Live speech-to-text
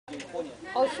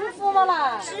好舒服嘛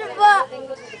啦！师傅，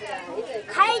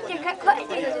开一点，开快一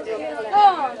点。都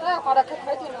要滑得开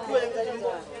快点了。哎呦，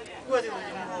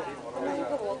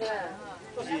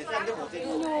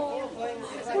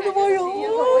我的妈哟！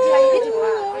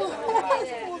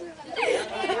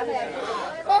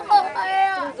哎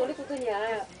呀！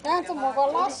哎，怎么个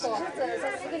老说？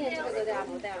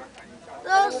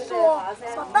老说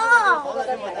说到。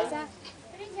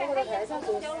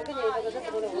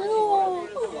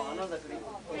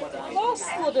老实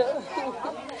的。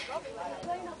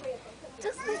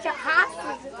这是小哈士。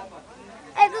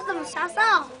哎，这怎么下手？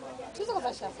就这个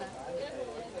在下山。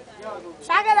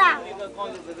啥个啦？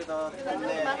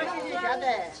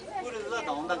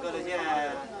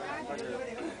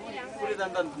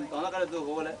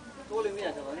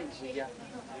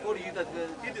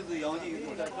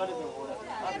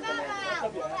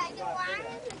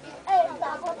哎，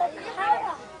大伙都开了。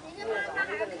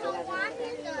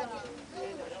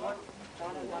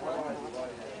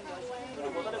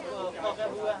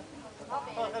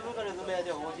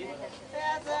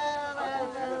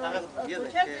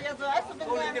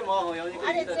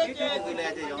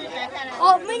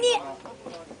哦，美女，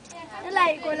又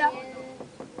来一个了。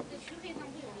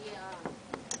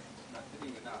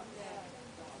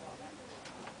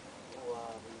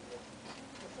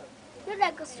又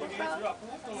来个树梢，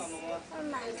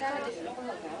难噻。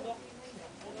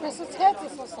那是车子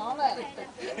是上来。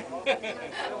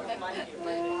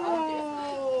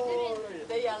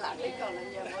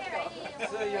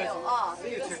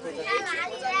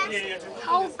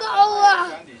好高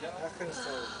啊！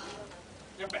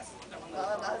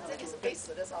这里是北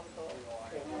市的差不多。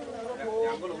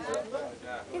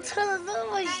你扯得这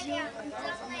么细。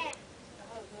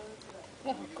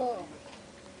那好高。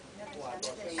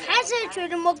开车觉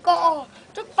得么高，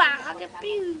这把它给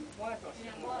比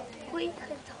会很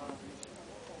长。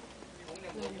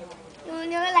用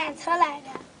那个缆车来的。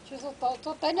就是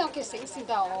都带两个谁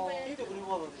的哦。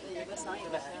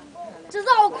这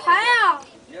好快啊！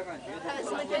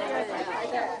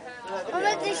我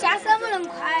们这下山不能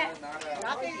快。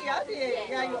那个要的，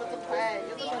要有的快，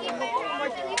有的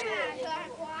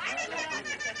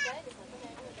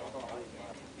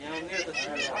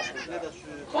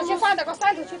那些往那个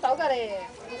山头去倒个嘞。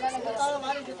到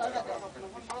哪里去倒个？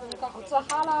搞好做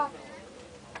好了。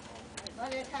那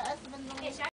你看20分钟。